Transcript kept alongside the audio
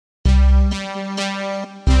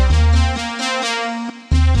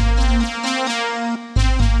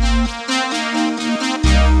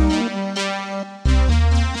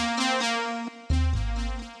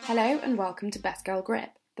and welcome to Best Girl Grip,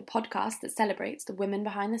 the podcast that celebrates the women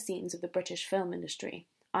behind the scenes of the British film industry.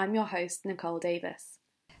 I'm your host, Nicole Davis.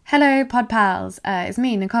 Hello, Pod Pals. It's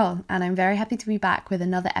me, Nicole, and I'm very happy to be back with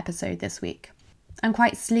another episode this week. I'm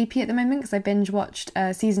quite sleepy at the moment because I binge-watched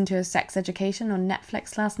season 2 of Sex Education on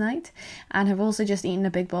Netflix last night and have also just eaten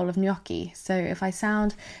a big bowl of gnocchi. So if I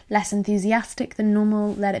sound less enthusiastic than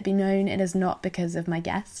normal, let it be known it is not because of my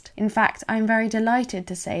guest. In fact, I'm very delighted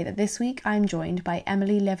to say that this week I'm joined by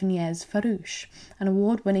Emily Leveniez-Farouche, an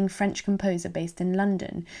award-winning French composer based in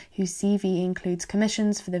London, whose CV includes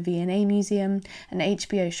commissions for the V&A Museum, an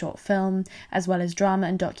HBO short film, as well as drama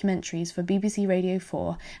and documentaries for BBC Radio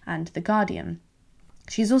 4 and The Guardian.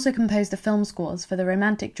 She's also composed the film scores for the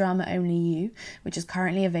romantic drama Only You, which is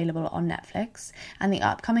currently available on Netflix, and the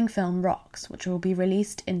upcoming film Rocks, which will be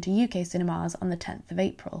released into UK cinemas on the 10th of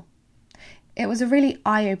April. It was a really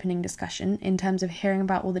eye-opening discussion in terms of hearing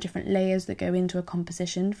about all the different layers that go into a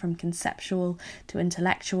composition, from conceptual to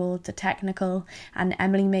intellectual to technical, and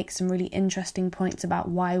Emily makes some really interesting points about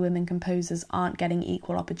why women composers aren't getting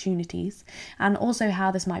equal opportunities, and also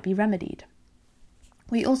how this might be remedied.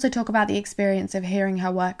 We also talk about the experience of hearing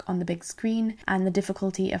her work on the big screen and the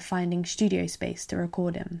difficulty of finding studio space to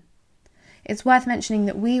record in. It's worth mentioning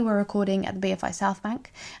that we were recording at the BFI South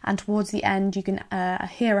Bank, and towards the end you can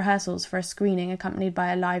hear rehearsals for a screening accompanied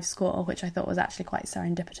by a live score, which I thought was actually quite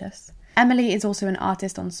serendipitous. Emily is also an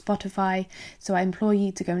artist on Spotify, so I implore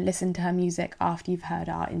you to go and listen to her music after you've heard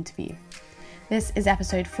our interview. This is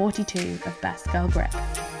episode 42 of Best Girl Grip.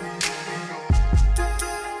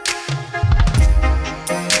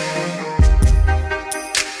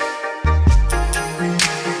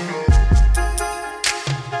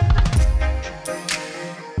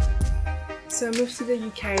 So I moved to the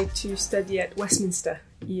UK to study at Westminster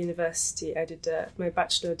University. I did my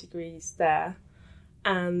bachelor degrees there,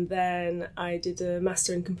 and then I did a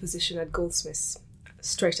master in composition at Goldsmiths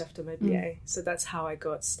straight after my BA. So that's how I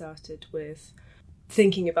got started with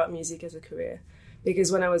thinking about music as a career.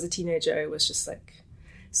 Because when I was a teenager, it was just like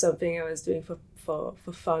something I was doing for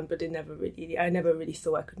fun, but I never really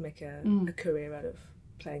thought I could make a career out of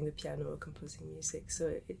playing the piano or composing music.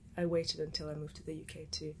 So I waited until I moved to the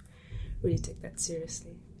UK to really take that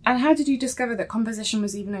seriously. And how did you discover that composition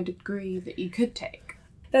was even a degree that you could take?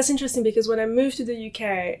 That's interesting because when I moved to the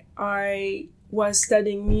UK, I was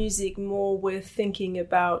studying music more with thinking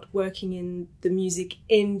about working in the music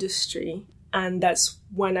industry. And that's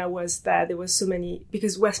when I was there was so many,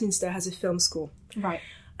 because Westminster has a film school. Right.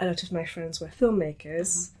 A lot of my friends were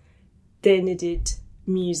filmmakers. They needed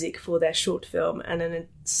music for their short film, and then it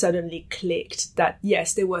suddenly clicked that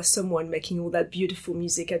yes, there was someone making all that beautiful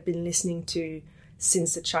music I'd been listening to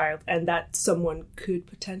since a child, and that someone could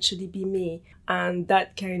potentially be me. And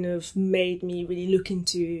that kind of made me really look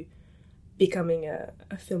into becoming a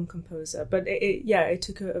film composer. But it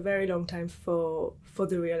took a very long time for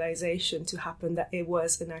the realization to happen that it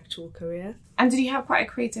was an actual career. And did you have quite a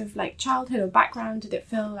creative childhood or background? Did it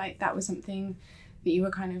feel like that was something that you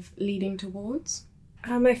were kind of leading towards?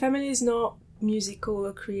 My family is not musical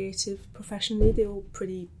or creative professionally. They're all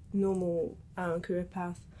pretty normal career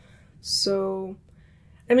path. So,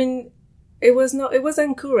 I mean, it was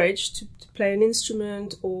encouraged to play an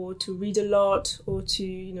instrument or to read a lot or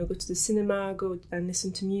to go to the cinema, go and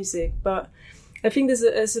listen to music. But I think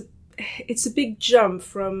it's a big jump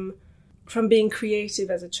from being creative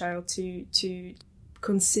as a child to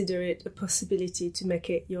consider it a possibility to make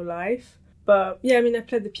it your life. But yeah, I mean, I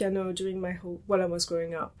played the piano while I was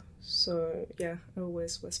growing up. So yeah, I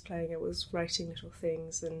always was playing. I was writing little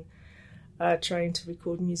things and trying to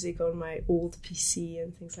record music on my old PC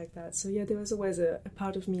and things like that. So yeah, there was always a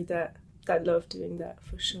part of me that loved doing that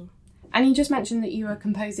for sure. And you just mentioned that you were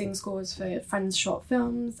composing scores for friends' short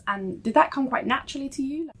films, and did that come quite naturally to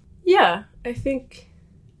you? Yeah, I think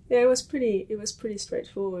it was pretty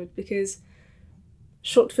straightforward because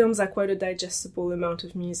short films are quite a digestible amount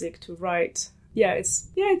of music to write.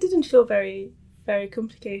 It didn't feel very, very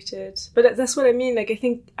complicated. But that's what I mean. I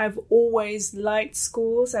think I've always liked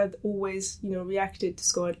scores. I've always, reacted to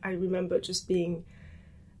score. I remember just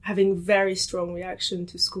having very strong reaction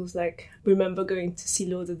to scores. Like, remember going to see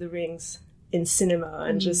Lord of the Rings in cinema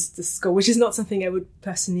and just the score, which is not something I would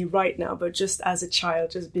personally write now, but just as a child,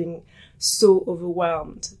 just being so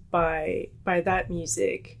overwhelmed by that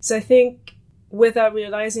music. So I think without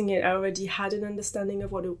realizing it, I already had an understanding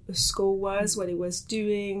of what a score was, what it was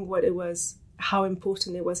doing, how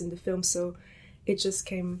important it was in the film. So it just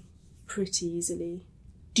came pretty easily.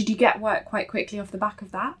 Did you get work quite quickly off the back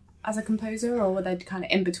of that as a composer, or were they kind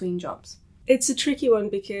of in between jobs? It's a tricky one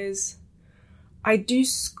because I do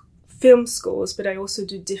film scores, but I also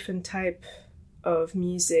do different type of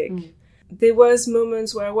music. there was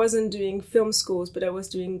moments where I wasn't doing film scores, but I was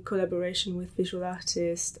doing collaboration with visual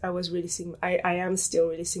artists. I am still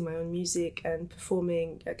releasing my own music and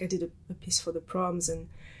performing. Like I did a piece for the proms,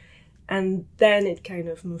 and then it kind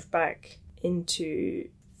of moved back into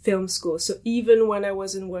film score. So even when I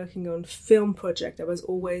wasn't working on film project, I was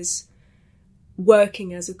always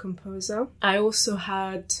working as a composer. I also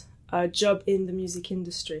had a job in the music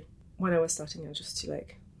industry when I was starting out, just to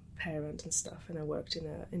like parent and stuff, and I worked in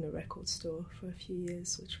a record store for a few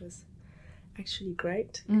years, which was actually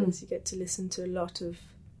great because you get to listen to a lot of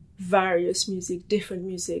various music, different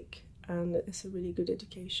music, and it's a really good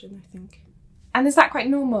education, I think. And is that quite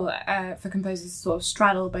normal for composers to sort of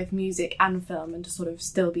straddle both music and film and to sort of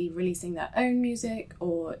still be releasing their own music,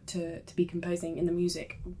 or to be composing in the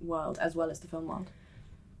music world as well as the film world?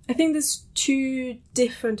 I think there's two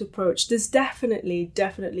different approaches. There's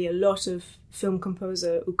definitely a lot of film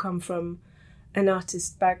composer who come from an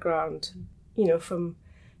artist background, you know, from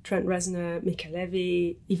Trent Reznor, Mika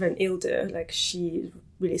Levy, even Hilde. Like, she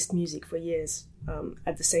released music for years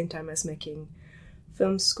at the same time as making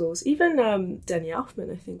film scores. Even Danny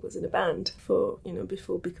Elfman, I think, was in a band for, you know,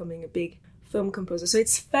 before becoming a big film composer. So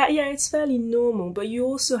it's fairly normal. But you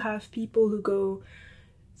also have people who go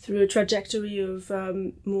through a trajectory of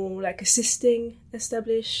more like assisting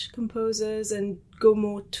established composers and go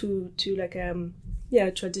more to like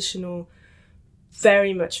traditional,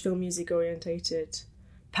 very much film music orientated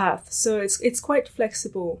path. So it's quite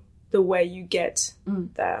flexible the way you get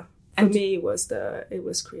there. For me, it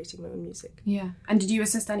was creating my own music. Yeah. And did you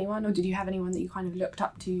assist anyone, or did you have anyone that you kind of looked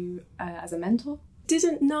up to as a mentor?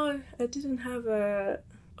 I didn't have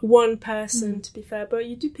one person, to be fair, but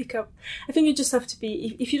you do pick up. I think you just have to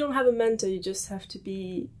be, if you don't have a mentor, you just have to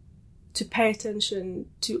pay attention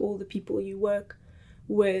to all the people you work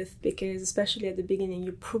with, because especially at the beginning,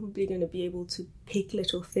 you're probably going to be able to pick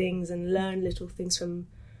little things and learn little things from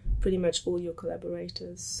pretty much all your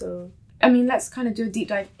collaborators. So, I mean, let's kind of do a deep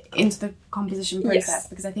dive into the composition process,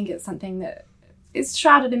 because I think it's something that is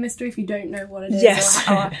shrouded in mystery if you don't know what it is,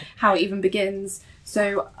 or how it even begins.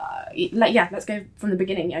 So, let's go from the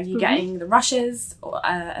beginning. Are you getting the rushes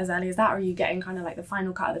as early as that, or are you getting kind of like the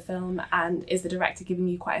final cut of the film? And is the director giving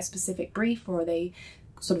you quite a specific brief, or are they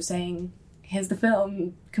sort of saying, here's the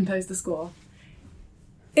film, compose the score?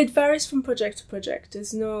 It varies from project to project.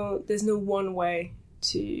 There's no one way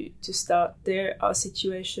to start. There are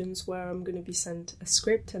situations where I'm going to be sent a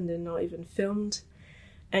script and they're not even filmed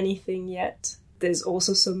anything yet. There's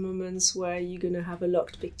also some moments where you're going to have a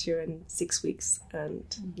locked picture in 6 weeks and,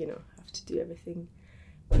 you know, have to do everything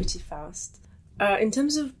pretty fast. In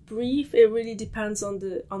terms of brief, it really depends on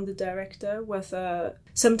the director. Whether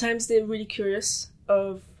sometimes they're really curious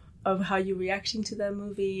of how you're reacting to their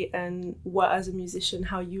movie, and what, as a musician,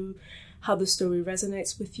 how the story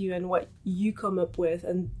resonates with you and what you come up with,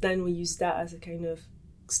 and then we use that as a kind of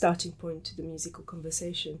starting point to the musical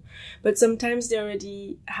conversation. But sometimes they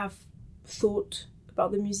already have thought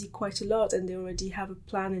about the music quite a lot, and they already have a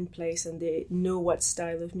plan in place, and they know what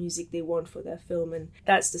style of music they want for their film, and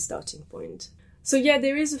that's the starting point. So yeah,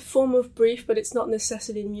 there is a form of brief, but it's not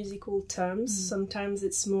necessarily in musical terms. Sometimes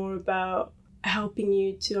it's more about helping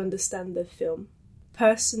you to understand the film.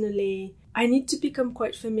 Personally, I need to become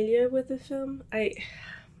quite familiar with the film. It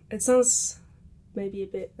sounds maybe a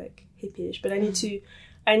bit like hippie-ish, but I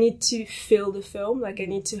need to feel the film. Like, I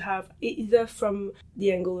need to have, either from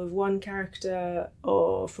the angle of one character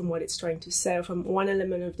or from what it's trying to say, or from one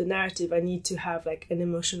element of the narrative, I need to have like an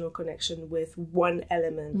emotional connection with one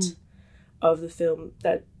element of the film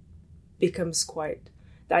that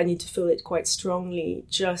I need to feel it quite strongly,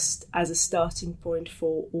 just as a starting point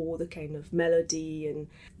for all the kind of melody and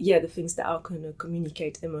the things that are going to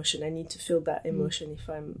communicate emotion. I need to feel that emotion if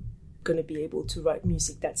I'm going to be able to write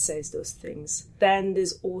music that says those things. Then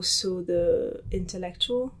there's also the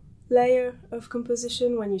intellectual layer of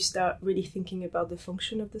composition, when you start really thinking about the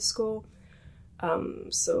function of the score.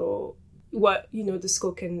 So what, the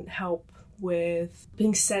score can help with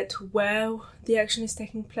being set where the action is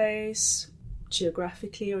taking place,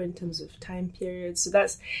 geographically or in terms of time periods. So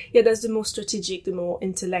that's the more strategic, the more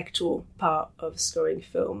intellectual part of scoring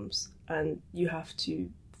films, and you have to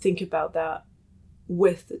think about that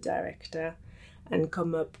with the director and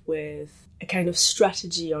come up with a kind of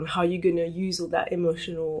strategy on how you're going to use all that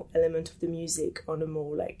emotional element of the music on a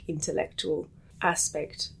more like intellectual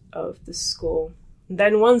aspect of the score. And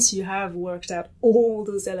then once you have worked out all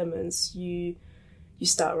those elements, you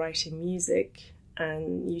start writing music,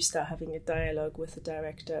 and you start having a dialogue with the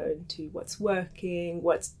director into what's working,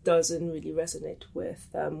 what doesn't really resonate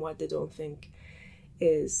with them, what they don't think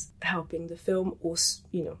is helping the film, or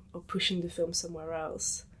pushing the film somewhere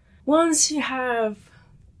else. once you have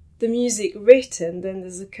the music written, then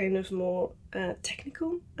there's a kind of more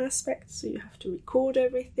technical aspect. So you have to record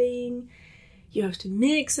everything, you have to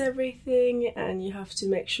mix everything, and you have to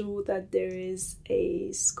make sure that there is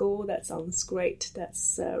a score that sounds great,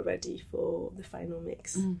 that's ready for the final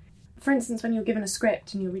mix. For instance, when you're given a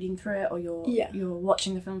script and you're reading through it, or you're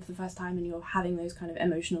watching the film for the first time and you're having those kind of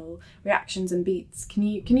emotional reactions and beats, can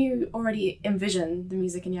you already envision the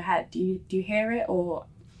music in your head? Do you hear it, or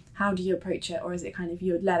how do you approach it? Or is it kind of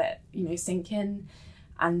you would let it, sink in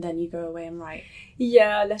and then you go away and write?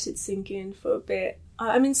 Yeah, let it sink in for a bit.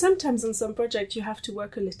 I mean, sometimes on some projects you have to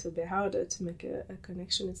work a little bit harder to make a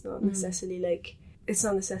connection. It's not necessarily it's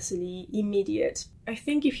not necessarily immediate. I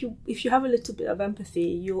think if you have a little bit of empathy,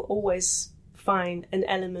 you'll always find an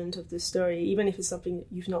element of the story, even if it's something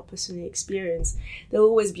you've not personally experienced. There'll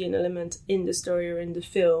always be an element in the story or in the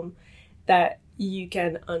film that you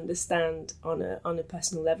can understand on a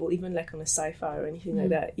personal level, even like on a sci-fi or anything like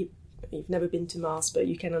that. You've never been to Mars, but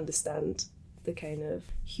you can understand the kind of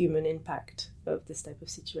human impact of this type of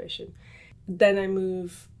situation. Then I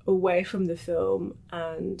move away from the film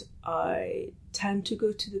and I tend to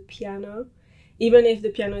go to the piano, even if the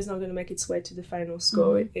piano is not going to make its way to the final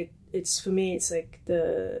score. It's for me, it's like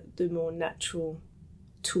the more natural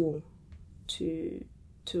tool to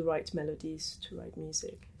write melodies, to write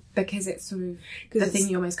music, because it's sort of the thing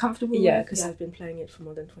you're most comfortable with. Yeah, because I've been playing it for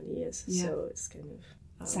more than 20 years, so it's kind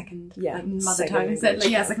of second, mother tongue.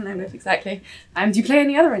 Second language, exactly. Do you play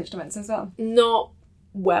any other instruments as well? Not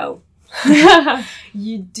well.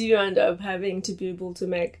 You do end up having to be able to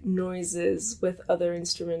make noises with other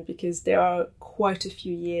instruments, because there are quite a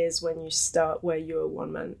few years when you start where you're a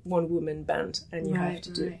one woman band and you have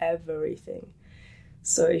to do everything.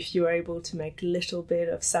 So if you're able to make a little bit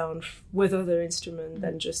of sound with other instruments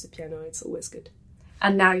than just the piano, it's always good.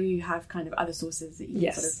 And now you have kind of other sources that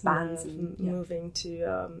you sort of bands and moving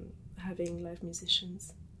to having live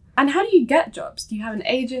musicians. And how do you get jobs? Do you have an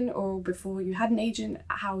agent, or before you had an agent,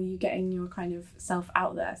 how are you getting your kind of self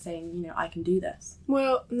out there saying, I can do this?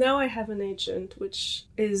 Well, now I have an agent, which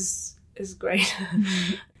is great.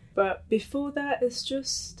 But before that, it's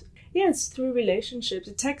just, it's through relationships.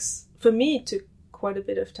 For me, it took quite a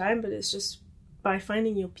bit of time, but it's just by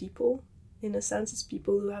finding your people. In a sense, it's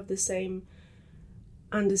people who have the same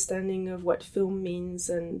understanding of what film means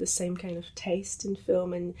and the same kind of taste in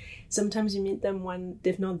film. And sometimes you meet them when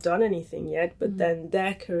they've not done anything yet, but then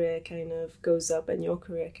their career kind of goes up and your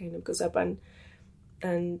career kind of goes up,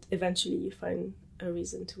 and eventually you find a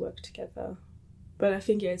reason to work together. But I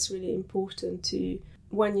think it's really important to,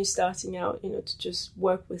 when you're starting out, to just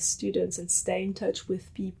work with students and stay in touch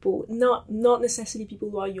with people, not necessarily people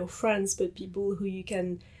who are your friends, but people who you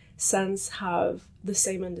can sense have the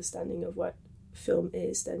same understanding of what film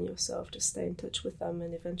is than yourself. Just stay in touch with them,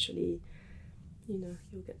 and eventually you'll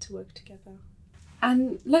get to work together.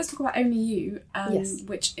 And let's talk about Only You,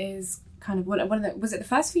 which is kind of one of the, was it the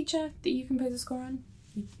first feature that you composed a score on?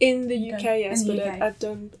 In the UK, yes, but I've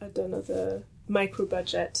done other micro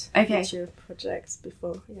budget feature projects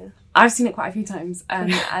before. I've seen it quite a few times,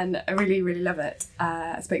 and I really, really love it.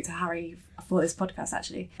 I spoke to Harry for this podcast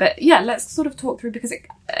actually, but let's sort of talk through, because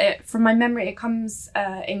it from my memory it comes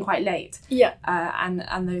in quite late,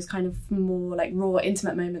 and those kind of more like raw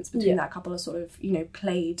intimate moments between that couple are sort of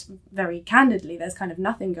played very candidly. There's kind of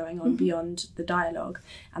nothing going on beyond the dialogue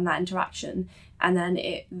and that interaction, and then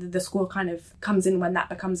the score kind of comes in when that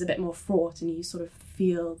becomes a bit more fraught and you sort of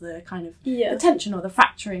feel the kind of the tension or the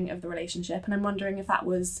fracturing of the relationship. And I'm wondering if that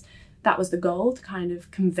was the goal, to kind of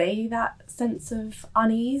convey that sense of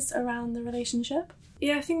unease around the relationship.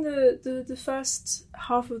 Yeah, I think the first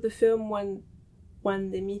half of the film, when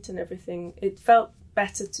they meet and everything, it felt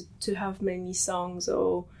better to have mainly songs,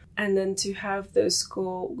 and then to have the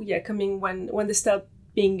score coming when they start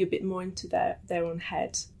being a bit more into their own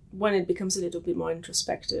head, when it becomes a little bit more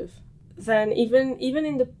introspective. Then even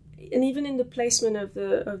in the placement of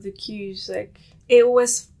the cues, like we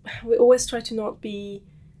always try to not be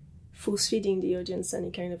force-feeding the audience any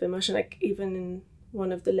kind of emotion. Like even in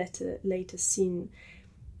one of the later scene,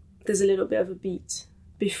 there's a little bit of a beat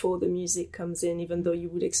before the music comes in, even though you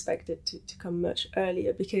would expect it to come much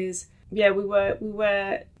earlier, because we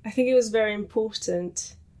were I think it was very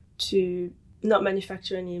important to not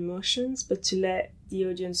manufacture any emotions, but to let the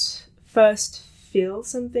audience first feel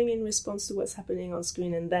something in response to what's happening on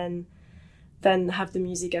screen, and then have the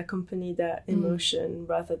music accompany that emotion,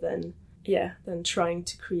 rather than trying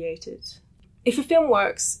to create it. If a film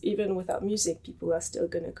works, even without music, people are still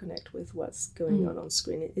going to connect with what's going on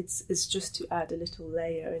screen. It's just to add a little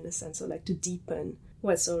layer, in a sense, or like to deepen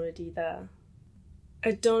what's already there.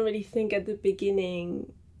 I don't really think at the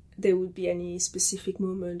beginning there would be any specific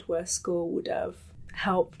moment where score would have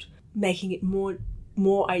helped making it more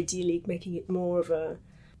idyllic, making it more of a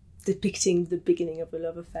depicting the beginning of a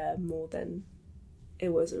love affair more than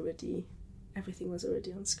everything was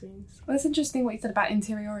already on screens. Well, it's interesting what you said about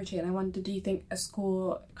interiority, and I wonder, do you think a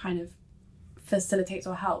score kind of facilitates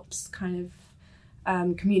or helps kind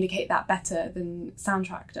of communicate that better than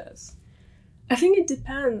soundtrack does? I think it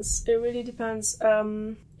depends. It really depends.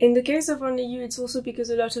 In the case of Only You, it's also because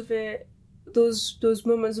a lot of it, those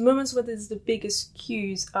moments where there's the biggest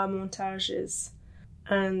cues are montages.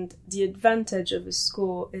 And the advantage of a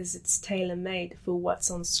score is it's tailor-made for what's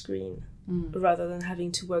on screen, rather than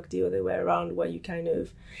having to work the other way around, where you kind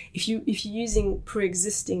of, if you're using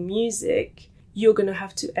pre-existing music, you're going to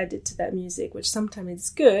have to edit to that music, which sometimes is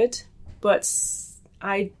good, but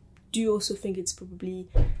I do also think it's probably,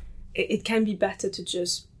 it can be better to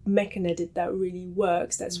just make an edit that really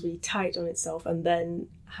works, that's really tight on itself, and then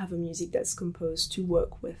have a music that's composed to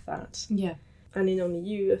work with that. Yeah. And in Only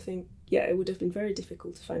You, I think, it would have been very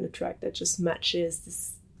difficult to find a track that just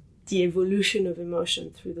matches the evolution of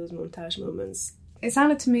emotion through those montage moments. It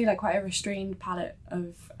sounded to me like quite a restrained palette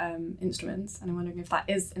of instruments, and I'm wondering if that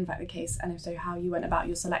is in fact the case, and if so, how you went about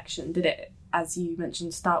your selection. Did it, as you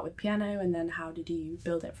mentioned, start with piano, and then how did you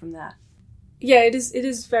build it from there? Yeah, it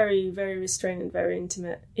is very, very restrained and very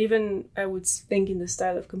intimate. Even, I would think, in the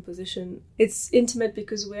style of composition, it's intimate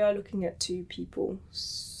because we are looking at two people.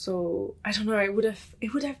 So, I don't know, it would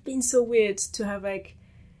have been so weird to have, like,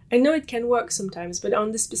 I know it can work sometimes, but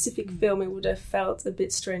on this specific film, it would have felt a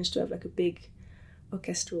bit strange to have, like, a big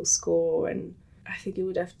orchestral score, and I think it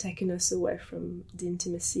would have taken us away from the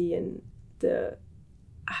intimacy and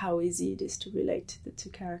how easy it is to relate to the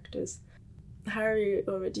two characters. Harry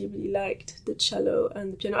already really liked the cello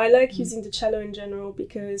and the piano. I like using the cello in general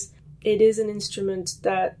because it is an instrument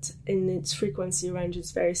that in its frequency range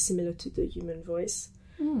is very similar to the human voice.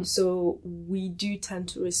 So we do tend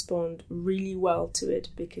to respond really well to it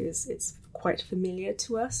because it's quite familiar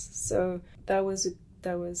to us. So that was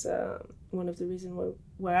one of the reasons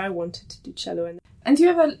why I wanted to do cello. And do you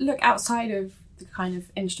ever look outside of the kind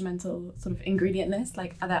of instrumental sort of ingredient list?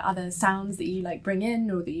 Like, are there other sounds that you like bring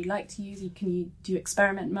in or that you like to use? Do you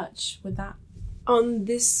experiment much with that? On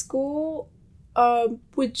this score,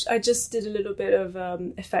 which I just did a little bit of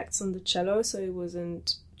effects on the cello, so it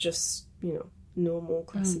wasn't just, normal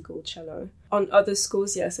classical cello. On other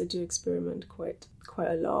scores, yes, I do experiment quite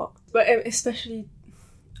a lot. But especially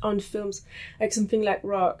on films, like something like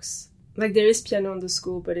Rocks, like there is piano on the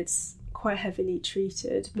score, but it's quite heavily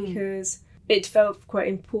treated because it felt quite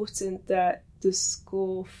important that the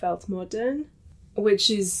score felt modern, which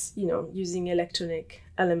is, using electronic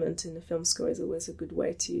element in the film score is always a good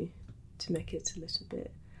way to make it a little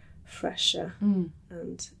bit fresher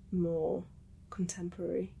and more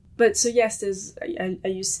contemporary. But so yes, I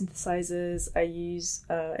use synthesizers, I use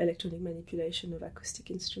electronic manipulation of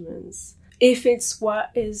acoustic instruments. If it's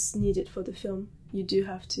what is needed for the film, you do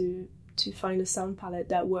have to find a sound palette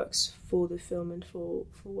that works for the film and for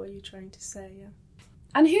what you're trying to say, yeah.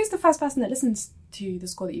 And who's the first person that listens to the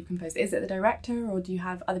score that you've composed? Is it the director, or do you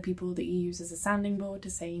have other people that you use as a sounding board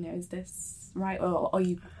to say, is this right, or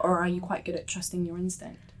are you quite good at trusting your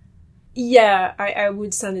instinct? Yeah, I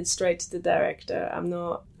would send it straight to the director.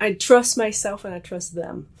 I trust myself and I trust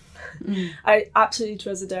them. I absolutely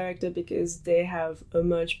trust the director because they have a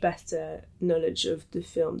much better knowledge of the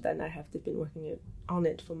film than I have. They've been working on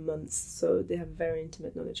it for months, so they have a very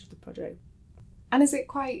intimate knowledge of the project. And is it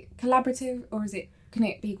quite collaborative, or can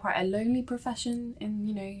it be quite a lonely profession in,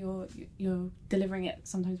 you're delivering it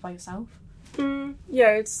sometimes by yourself?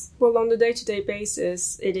 Yeah, on the day-to-day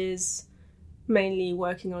basis, it is mainly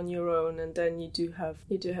working on your own, and then you do have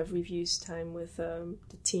reviews time with the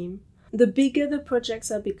team. The bigger the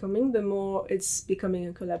projects are becoming, the more it's becoming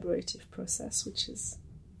a collaborative process, which is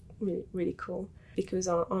really, really cool. Because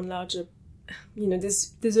on larger,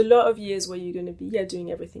 there's a lot of years where you're going to be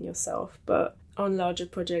doing everything yourself, but on larger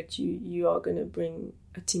projects you are going to bring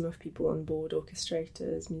a team of people on board,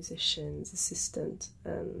 orchestrators, musicians, assistant,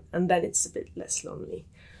 and then it's a bit less lonely.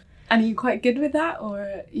 And are you quite good with that,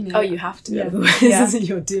 or Oh, you have to, otherwise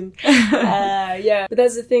you're doomed. But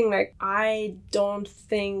that's the thing. Like, I don't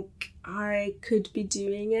think I could be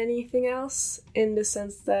doing anything else, in the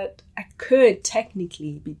sense that I could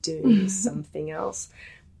technically be doing something else,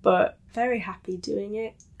 but very happy doing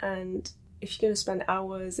it. And if you're going to spend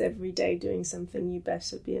hours every day doing something, you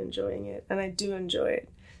better be enjoying it. And I do enjoy it.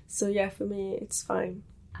 So yeah, for me, it's fine.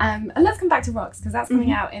 And let's come back to Rocks, because that's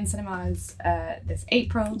coming out in cinemas this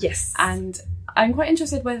April. Yes. And I'm quite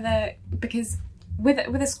interested because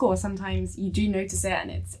with a score, sometimes you do notice it,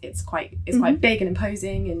 and it's quite big and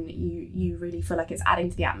imposing, and you really feel like it's adding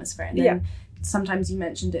to the atmosphere. And then sometimes you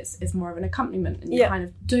mentioned it's more of an accompaniment, and you kind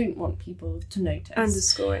of don't want people to notice.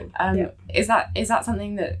 Underscoring. Is that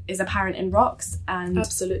something that is apparent in Rocks? And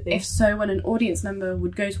absolutely. If so, when an audience member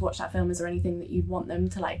would go to watch that film, is there anything that you'd want them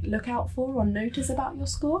to like look out for or notice about your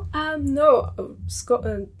score? No,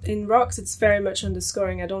 in Rocks it's very much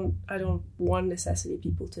underscoring. I don't want necessarily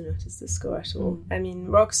people to notice the score at all. I mean,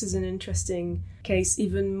 Rocks is an interesting case,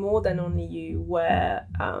 even more than Only You, where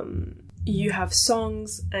you have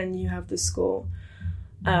songs and you have the score.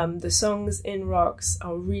 The songs in Rocks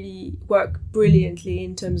work brilliantly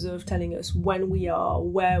in terms of telling us when we are,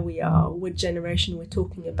 where we are, what generation we're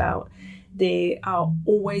talking about. They are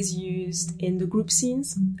always used in the group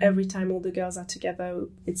scenes. Every time all the girls are together,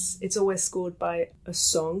 it's always scored by a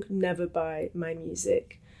song, never by my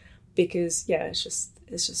music, because it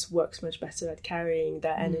just works much better at carrying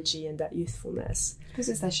that energy and that youthfulness. Because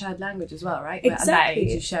it's their shared language as well, right? Exactly. At that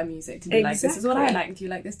age, you share music to be like, this is what I like, do you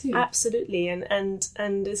like this too? Absolutely. And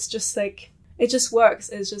it's just like, it just works.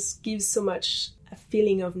 It just gives so much a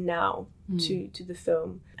feeling of now to the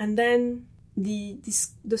film. And then the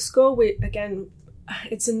score,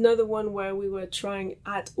 it's another one where we were trying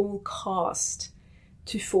at all cost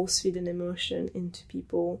to force feed an emotion into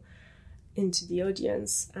people, into the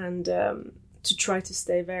audience, and to try to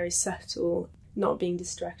stay very subtle, not being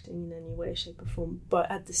distracting in any way, shape or form, but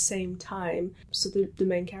at the same time, so the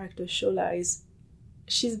main character, Shola,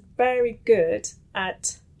 she's very good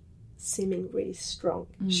at seeming really strong.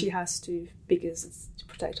 She has to, because it's to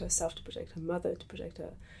protect herself, to protect her mother, to protect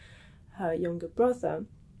her younger brother.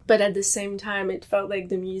 But at the same time, it felt like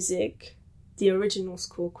the music, the original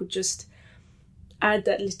score, could just add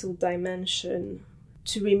that little dimension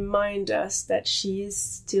to remind us that she is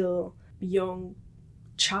still a young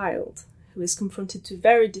child who is confronted to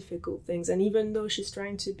very difficult things, and even though she's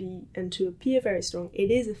trying to be and to appear very strong, it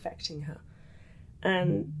is affecting her.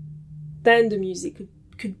 And then the music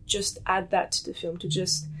could just add that to the film, to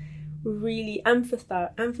just really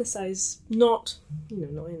emphasize not in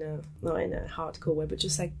a hardcore way, but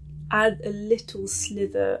just like add a little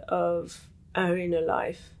slither of her inner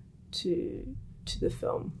life to the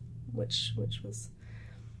film, which was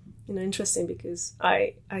interesting, because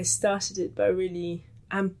I started it by really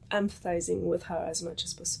empathizing with her as much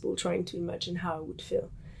as possible, trying to imagine how I would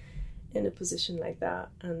feel in a position like that,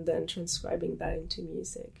 and then transcribing that into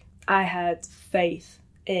music. I had faith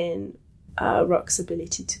in Rock's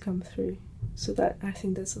ability to come through, so that I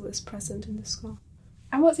think that's always present in the score.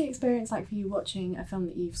 And what's the experience like for you watching a film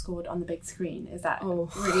that you've scored on the big screen? Is that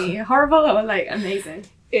really horrible or like amazing?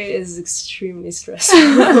 It is extremely stressful.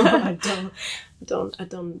 I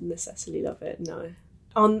don't necessarily love it. No.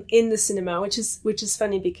 In the cinema, which is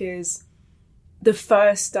funny, because the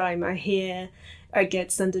first time I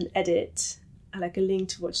get sent an edit, like a link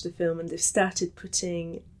to watch the film, and they've started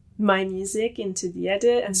putting my music into the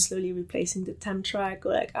edit and slowly replacing the temp track,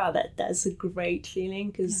 or like, that's a great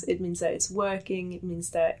feeling, because it means that it's working. It means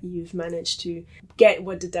that you've managed to get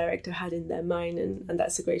what the director had in their mind, and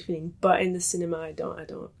that's a great feeling. But in the cinema,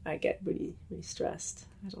 I get really, really stressed.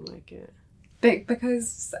 I don't like it.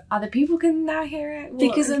 Because other people can now hear it?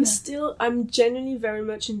 Because I'm genuinely very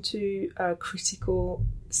much into a critical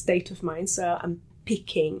state of mind, so I'm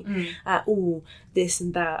picking this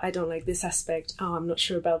and that. I don't like this aspect. I'm not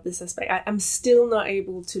sure about this aspect. I'm still not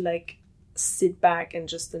able to like sit back and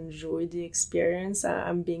just enjoy the experience.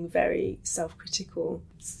 I'm being very self-critical.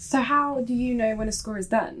 So how do you know when a score is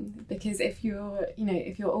done? Because if you're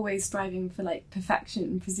always striving for like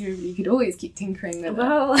perfection, presumably you could always keep tinkering with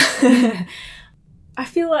it. I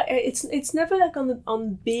feel like it's never like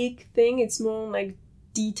on big thing. It's more on like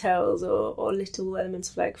details or little elements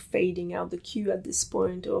of like fading out the cue at this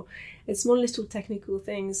point, or it's more little technical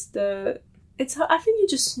things. I think you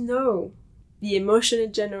just know the emotion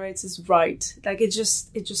it generates is right. Like it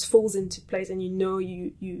just falls into place, and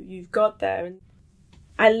you've got there. And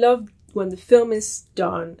I love when the film is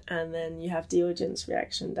done and then you have the audience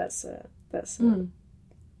reaction.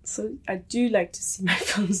 So I do like to see my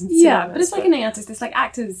films in cinema. Yeah, but it's like any artist. It's like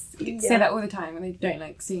actors say that all the time, and they don't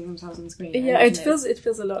like seeing themselves on screen. Yeah, it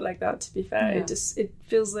feels a lot like that. To be fair, it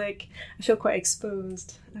feels like I feel quite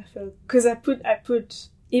exposed. Because I put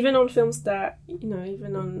even on films that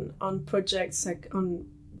even on projects, like on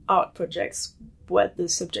art projects where the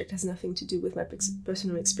subject has nothing to do with my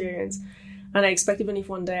personal experience, and I expect even if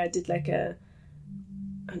one day I did like an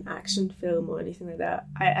action film or anything like that,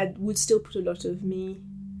 I would still put a lot of me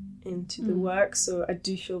into the work, so I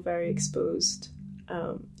do feel very exposed,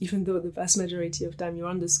 even though the vast majority of time you're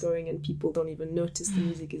underscoring and people don't even notice the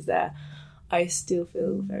music is there. I still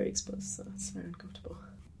feel very exposed, so it's very uncomfortable.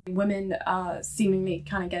 Women are seemingly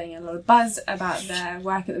kind of getting a lot of buzz about their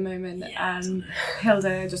work at the moment.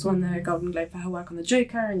 Hilda just won the Golden Globe for her work on The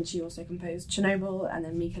Joker, and she also composed Chernobyl, and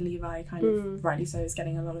then Mika Levi kind of rightly so is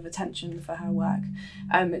getting a lot of attention for her work.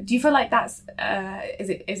 Do you feel like that's is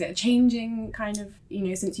it a changing kind of,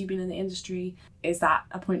 since you've been in the industry, is that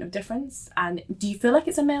a point of difference? And do you feel like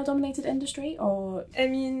it's a male dominated industry? Or I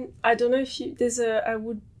mean, I don't know if I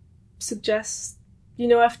would suggest,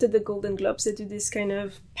 after the Golden Globes, they do this kind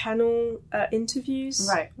of panel interviews,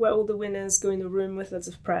 right, where all the winners go in a room with lots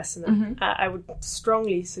of press. And I would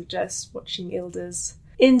strongly suggest watching Hilda's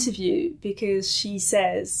interview, because she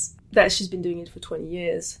says that she's been doing it for 20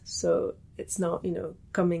 years. So it's not,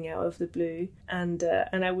 coming out of the blue. And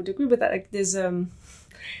I would agree with that. Like, there's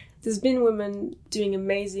been women doing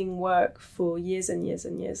amazing work for years and years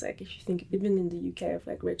and years. Like, if you think even in the UK of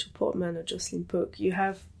like Rachel Portman or Jocelyn Pook, you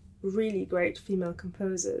have really great female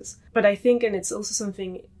composers. But I think, and it's also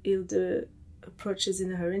something Hilda approaches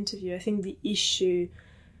in her interview, I think the issue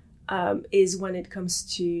is when it comes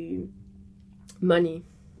to money,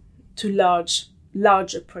 to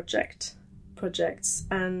larger projects.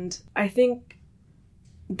 And I think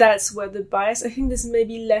that's where the bias, I think there's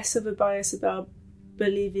maybe less of a bias about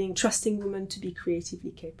trusting women to be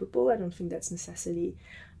creatively capable. I don't think that's necessarily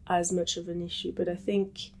as much of an issue, but I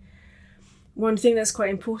think one thing that's quite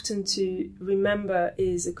important to remember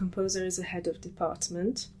is a composer is a head of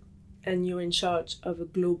department, and you're in charge of a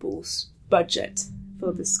global budget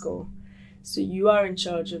for the score. So you are in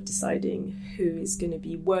charge of deciding who is going to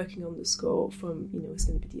be working on the score, from, it's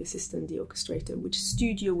going to be the assistant, the orchestrator, which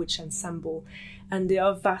studio, which ensemble. And there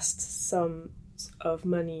are vast sums of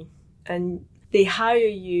money. And they hire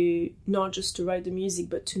you not just to write the music,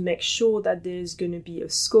 but to make sure that there's going to be a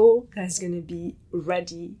score that's going to be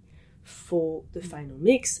ready for the final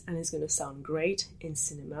mix, and it's going to sound great in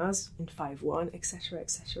cinemas, in 5.1, etc.,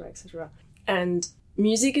 etc., etc. And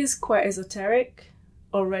music is quite esoteric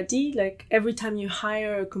already. Like, every time you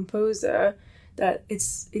hire a composer, that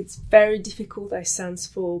it's very difficult, I sense,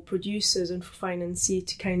 for producers and for financiers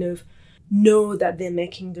to kind of know that they're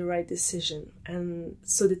making the right decision. And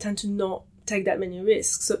so they tend to not take that many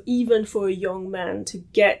risks. So even for a young man to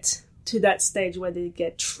get to that stage where they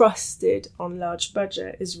get trusted on large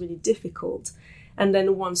budget is really difficult. And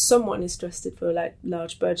then once someone is trusted for a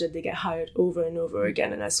large budget, they get hired over and over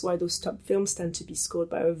again. And that's why those top films tend to be scored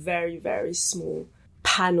by a very, very small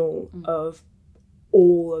panel of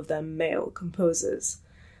all of them male composers.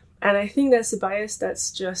 And I think that's a bias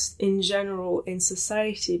that's just in general in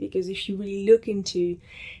society, because if you really look into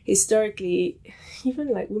historically, even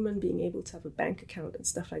like women being able to have a bank account and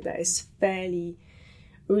stuff like that is fairly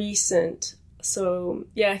recent. So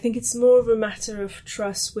yeah, I think it's more of a matter of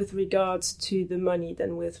trust with regards to the money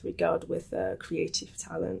than with creative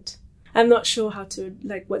talent. I'm not sure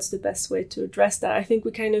what's the best way to address that. I think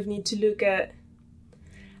we kind of need to look at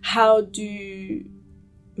how do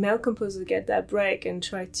male composers get that break, and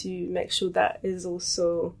try to make sure that is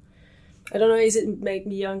also, I don't know, is it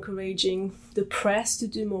maybe encouraging the press to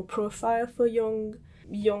do more profile for young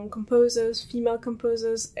composers, female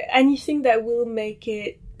composers, anything that will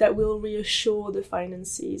reassure the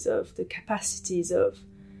finances of the capacities of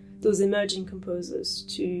those emerging composers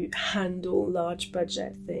to handle large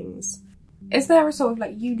budget things. Is there a sort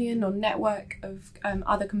of union or network of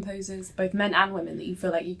other composers, both men and women, that you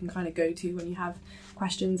feel like you can kind of go to when you have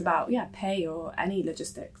questions about pay or any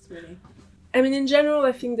logistics, really? I mean, in general,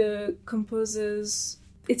 I think the composers,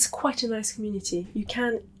 it's quite a nice community. You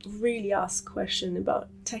can really ask questions about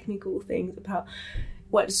technical things, about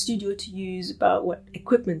what studio to use, about what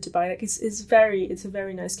equipment to buy. It's a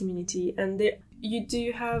very nice community. And you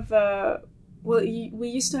do have we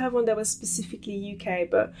used to have one that was specifically UK,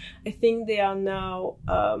 but I think they are now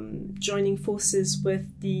joining forces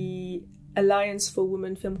with the Alliance for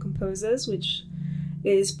Women Film Composers, which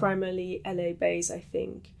is primarily LA based, I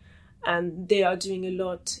think. And they are doing a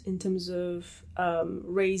lot in terms of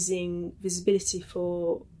raising visibility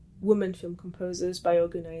for women film composers by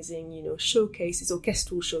organizing, showcases,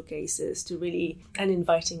 orchestral showcases, and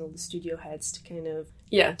inviting all the studio heads to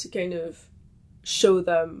kind of show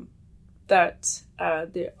them that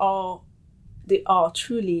there are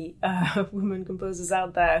truly women composers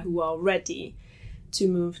out there who are ready to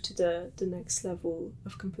move to the next level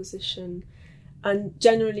of composition. And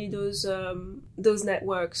generally those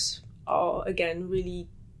networks are, again, really,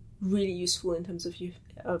 really useful in terms of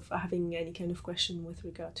having any kind of question with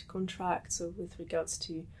regard to contracts or with regards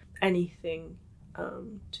to anything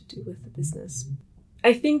to do with the business.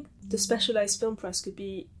 I think the specialised film press could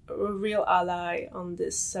be a real ally on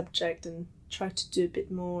this subject and try to do a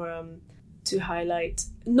bit more to highlight,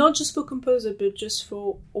 not just for composer, but just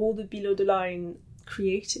for all the below the line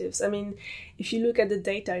creatives. I mean, if you look at the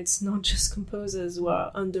data, it's not just composers who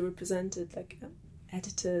are underrepresented, like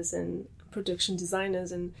editors and production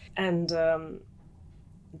designers and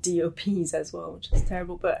DOPs as well, which is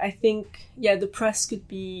terrible. But I think, the press could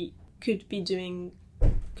be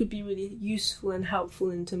really useful and helpful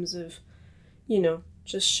in terms of,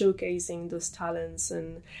 just showcasing those talents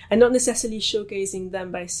and not necessarily showcasing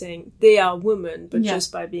them by saying they are women, but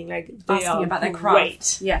just by being like, they are about their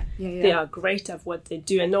craft. They are great at what they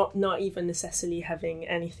do, and not even necessarily having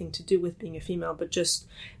anything to do with being a female, but just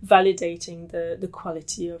validating the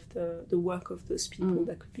quality of the work of those people.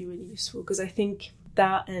 That could be really useful, because I think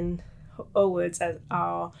that and awards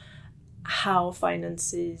are how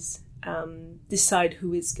finances decide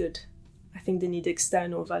who is good. I think they need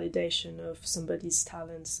external validation of somebody's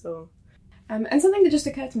talent. So, and something that just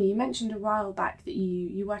occurred to me, you mentioned a while back that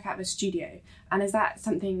you work out of a studio, and is that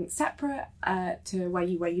something separate to where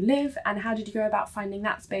you live? And how did you go about finding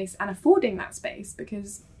that space and affording that space?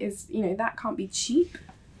 Because that can't be cheap.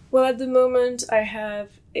 Well, at the moment, I have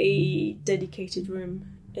a dedicated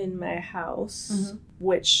room in my house,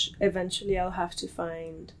 which eventually I'll have to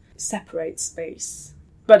find separate space.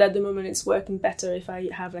 But at the moment, it's working better if I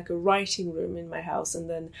have like a writing room in my house and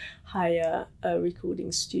then hire a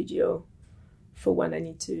recording studio for when I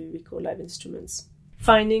need to record live instruments.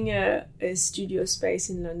 Finding a studio space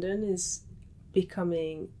in London is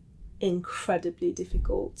becoming incredibly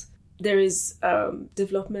difficult. There is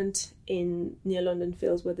development near London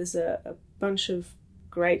Fields where there's a bunch of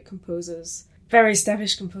great composers, very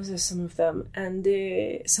established composers, some of them, and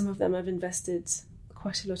some of them have invested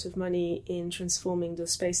quite a lot of money in transforming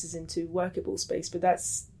those spaces into workable space, but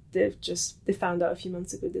they found out a few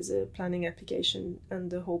months ago there's a planning application and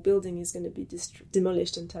the whole building is going to be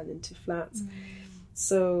demolished and turned into flats.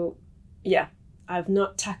 So I've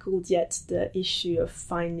not tackled yet the issue of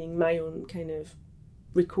finding my own kind of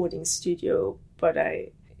recording studio, but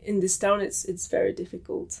in this town it's very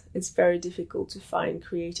difficult. It's very difficult to find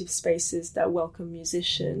creative spaces that welcome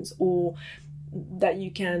musicians, or that you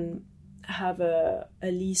can have a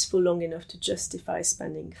lease for long enough to justify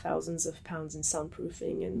spending thousands of pounds in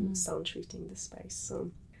soundproofing and sound treating the space.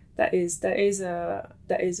 So that is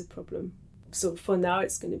a problem. So for now,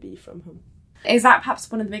 it's going to be from home. Is that perhaps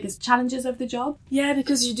one of the biggest challenges of the job? Yeah,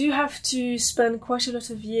 because you do have to spend quite a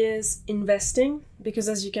lot of years investing, because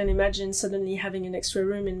as you can imagine, suddenly having an extra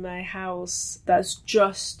room in my house that's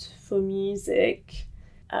just for music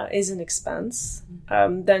is an expense.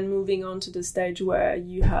 Then moving on to the stage where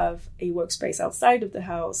you have a workspace outside of the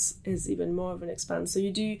house is even more of an expense. So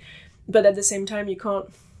you do, but at the same time you can't,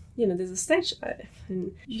 there's a stage,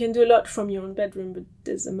 and you can do a lot from your own bedroom, but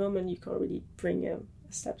there's a moment you can't really bring an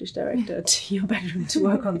established director to your bedroom to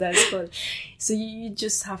work on that spot. So you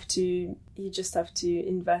just have to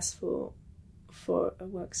invest for a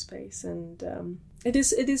workspace, and it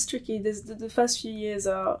is tricky. There's the first few years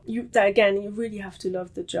you really have to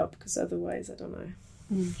love the job, because otherwise, I don't know,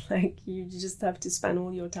 like you just have to spend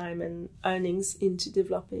all your time and earnings into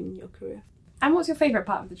developing your career. And what's your favourite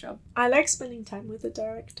part of the job? I like spending time with the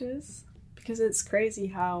directors, because it's crazy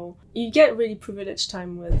how you get really privileged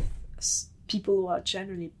time with people who are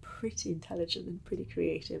generally pretty intelligent and pretty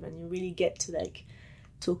creative, and you really get to like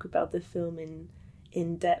talk about the film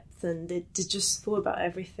in depth, and they just thought about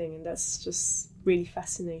everything, and that's just really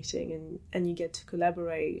fascinating, and you get to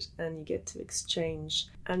collaborate and you get to exchange,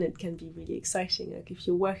 and it can be really exciting. Like if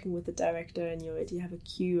you're working with a director and you already have a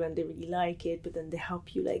cue and they really like it, but then they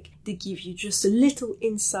help you, like they give you just a little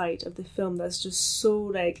insight of the film that's just so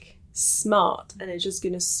like smart, and it's just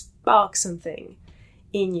gonna spark something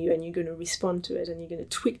in you, and you're going to respond to it, and you're going to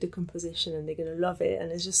tweak the composition, and they're going to love it,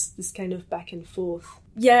 and it's just this kind of back and forth.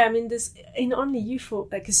 Yeah, I mean, this in Only You,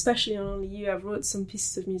 especially on Only You, I've wrote some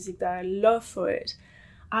pieces of music that I love for it.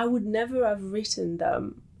 I would never have written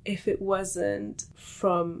them if it wasn't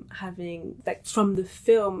from the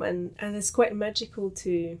film, and it's quite magical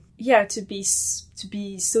to be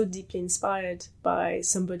so deeply inspired by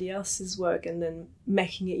somebody else's work and then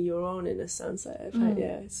making it your own in a sense.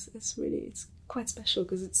 It's quite special,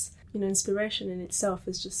 because it's, inspiration in itself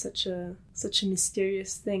is just such a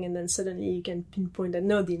mysterious thing, and then suddenly you can pinpoint that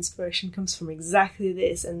no, the inspiration comes from exactly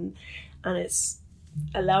this, and it's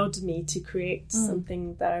allowed me to create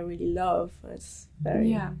something that I really love. It's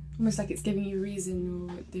very almost like it's giving you a reason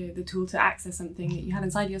or the tool to access something that you had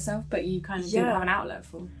inside yourself, but you kind of didn't have an outlet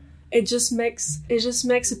for. It just makes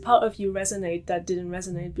a part of you resonate that didn't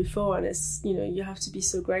resonate before, and it's, you have to be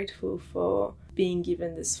so grateful for being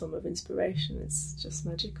given this form of inspiration. It's just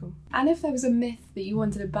magical. And if there was a myth that you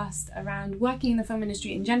wanted to bust around working in the film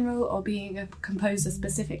industry in general or being a composer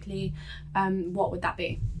specifically, what would that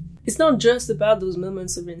be? It's not just about those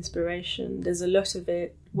moments of inspiration. There's a lot of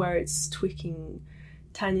it where it's tweaking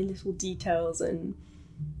tiny little details and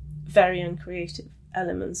very uncreative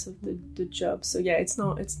elements of the job. So yeah, it's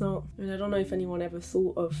not I mean, I don't know if anyone ever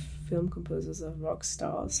thought of film composers as rock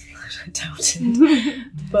stars. I doubt it.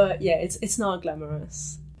 But yeah, it's not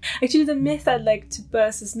glamorous. Actually, the myth I'd like to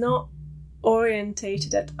burst is not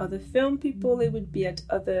orientated at other film people. It would be at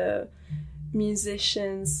other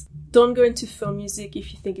musicians. Don't go into film music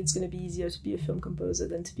if you think it's going to be easier to be a film composer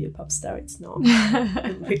than to be a pop star. It's not.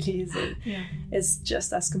 It really isn't. Yeah. It's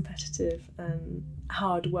just as competitive and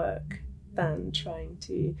hard work than trying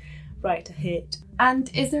to write a hit. And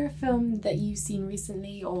is there a film that you've seen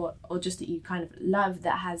recently or just that you kind of love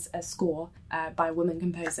that has a score by a woman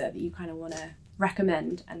composer that you kind of want to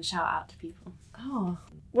recommend and shout out to people? Oh,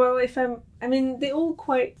 well, they're all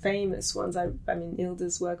quite famous ones. I mean,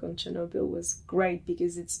 Hilda's work on Chernobyl was great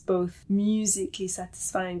because it's both musically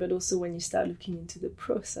satisfying, but also when you start looking into the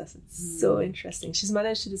process, it's so interesting. She's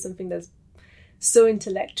managed to do something that's so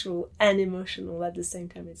intellectual and emotional at the same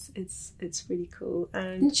time. It's really cool.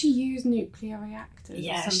 And didn't she use nuclear reactors?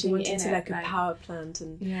 Yeah, she went into like a power plant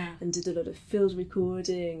and did a lot of field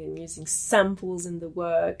recording and using samples in the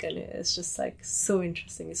work, and it's just like so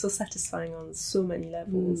interesting. It's so satisfying on so many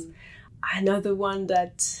levels. Another one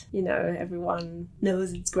that, you know, everyone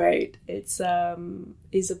knows it's great. It's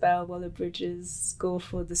Isabel Waller-Bridge's score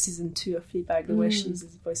for the season 2 of Fleabag. The way she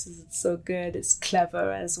uses voices, it's so good. It's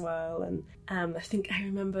clever as well. And I think I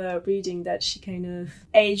remember reading that she kind of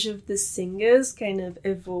Age of the Singers kind of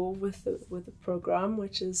evolved with the program,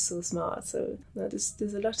 which is so smart. So no,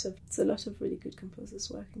 there's a lot of really good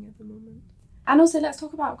composers working at the moment. And also, let's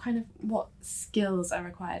talk about kind of what skills are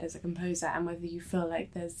required as a composer and whether you feel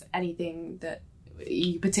like there's anything that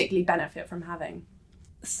you particularly benefit from having.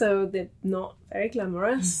 So they're not very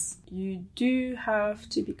glamorous. You do have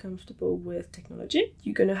to be comfortable with technology.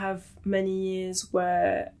 You're going to have many years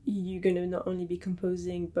where you're going to not only be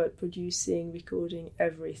composing, but producing, recording,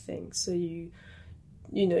 everything. So you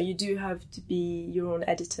do have to be your own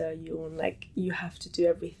editor, you have to do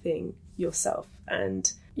everything yourself.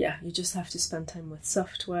 And yeah, you just have to spend time with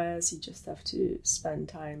softwares, you just have to spend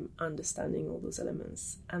time understanding all those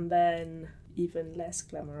elements. And then, even less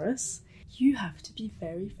glamorous, you have to be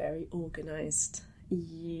very, very organized.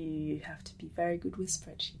 You have to be very good with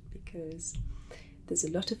spreadsheet because there's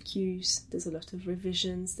a lot of cues, there's a lot of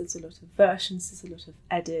revisions, there's a lot of versions, there's a lot of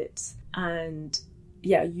edits, and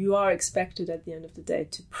yeah, you are expected at the end of the day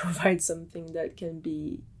to provide something that can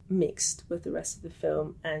be mixed with the rest of the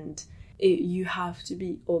film, and you have to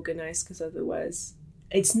be organized because otherwise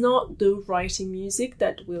it's not the writing music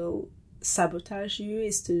that will sabotage you,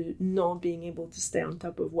 is to not being able to stay on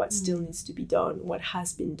top of what still needs to be done, what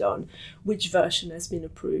has been done, which version has been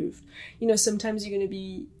approved. You know, sometimes you're going to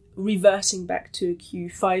be reverting back to a cue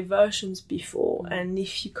 5 versions before, and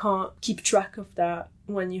if you can't keep track of that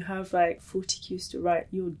when you have like 40 cues to write,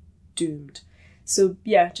 you're doomed. So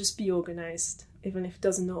yeah, just be organized. Even if it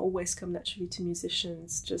doesn't always come naturally to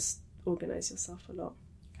musicians, just organize yourself a lot.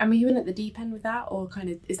 And were you in at the deep end with that, or kind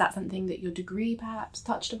of is that something that your degree perhaps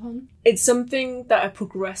touched upon? It's something that I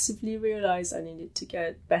progressively realised I needed to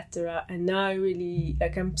get better at, and now I really,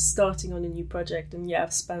 I'm starting on a new project, and yeah,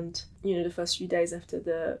 I've spent, the first few days after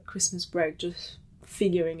the Christmas break just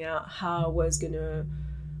figuring out how I was going to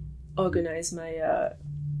organise my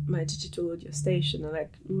digital audio station and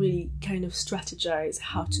really kind of strategize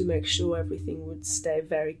how to make sure everything would stay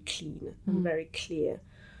very clean and very clear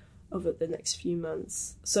over the next few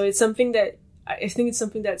months. So it's something that I think it's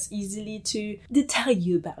something that's easily to tell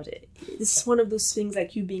you about it. It's one of those things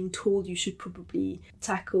like you being told you should probably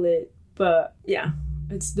tackle it. But yeah,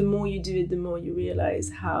 it's the more you do it, the more you realize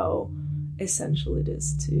how essential it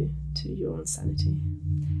is to your own sanity.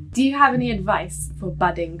 Do you have any advice for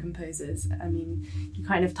budding composers? I mean, you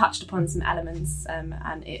kind of touched upon some elements and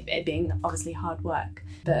it being obviously hard work,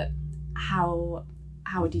 but how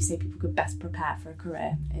would you say people could best prepare for a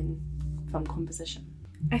career in film composition?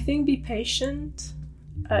 I think be patient.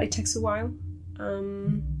 It takes a while.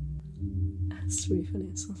 It's really funny.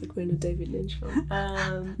 It sounds like we're in a David Lynch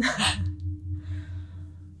film.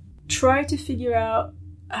 Try to figure out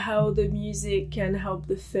how the music can help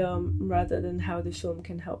the film rather than how the film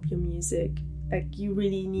can help your music. Like, you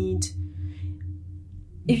really need...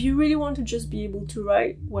 If you really want to just be able to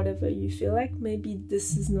write whatever you feel like, maybe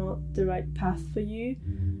this is not the right path for you.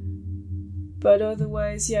 But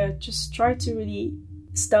otherwise, yeah, just try to really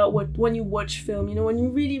when you watch film, you know, when you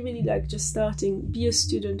really like just starting, be a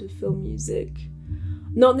student of film music.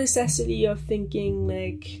 Not necessarily you're thinking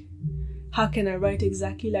like, how can I write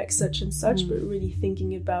exactly like such and such, but really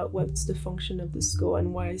thinking about what's the function of the score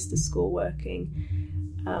and why is the score working,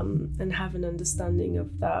 and have an understanding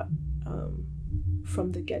of that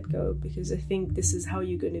from the get-go, because I think this is how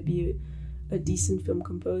you're going to be a decent film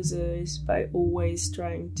composer, is by always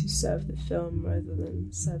trying to serve the film rather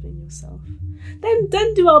than serving yourself.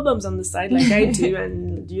 Then do albums on the side like I do,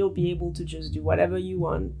 and you'll be able to just do whatever you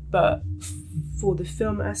want. But for the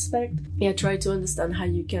film aspect, try to understand how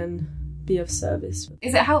you can be of service.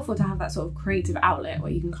 Is it helpful to have that sort of creative outlet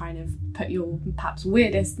where you can kind of put your perhaps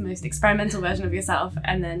weirdest, most experimental version of yourself,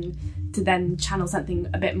 and then channel something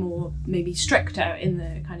a bit more maybe stricter in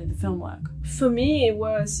the kind of the film work? For me it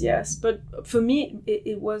was, yes, but for me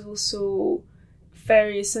it was also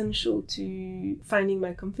very essential to finding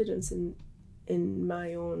my confidence in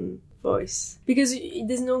my own voice, because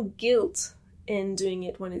there's no guilt in doing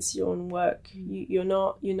it when it's your own work. You're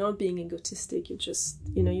not being egotistic. You're just,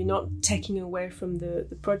 you know, you're not taking away from the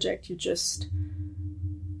project. You're just.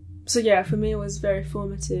 So yeah, for me it was very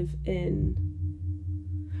formative in,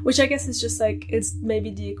 which I guess is just like, it's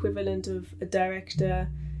maybe the equivalent of a director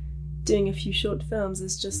doing a few short films.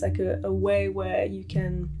 It's just like a way where you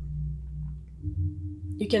can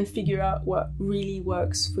figure out what really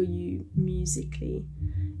works for you musically.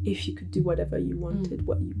 If you could do whatever you wanted,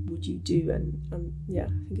 would you do? And yeah, I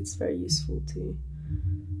think it's very useful to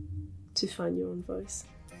find your own voice.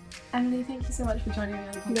 Emily, thank you so much for joining me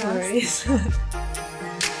on the podcast. No worries.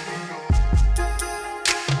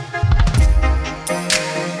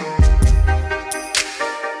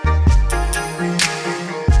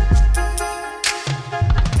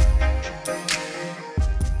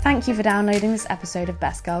 Thank you for downloading this episode of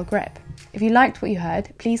Best Girl Grip. If you liked what you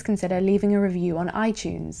heard, please consider leaving a review on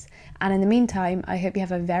iTunes. And in the meantime, I hope you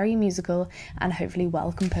have a very musical and hopefully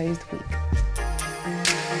well-composed week.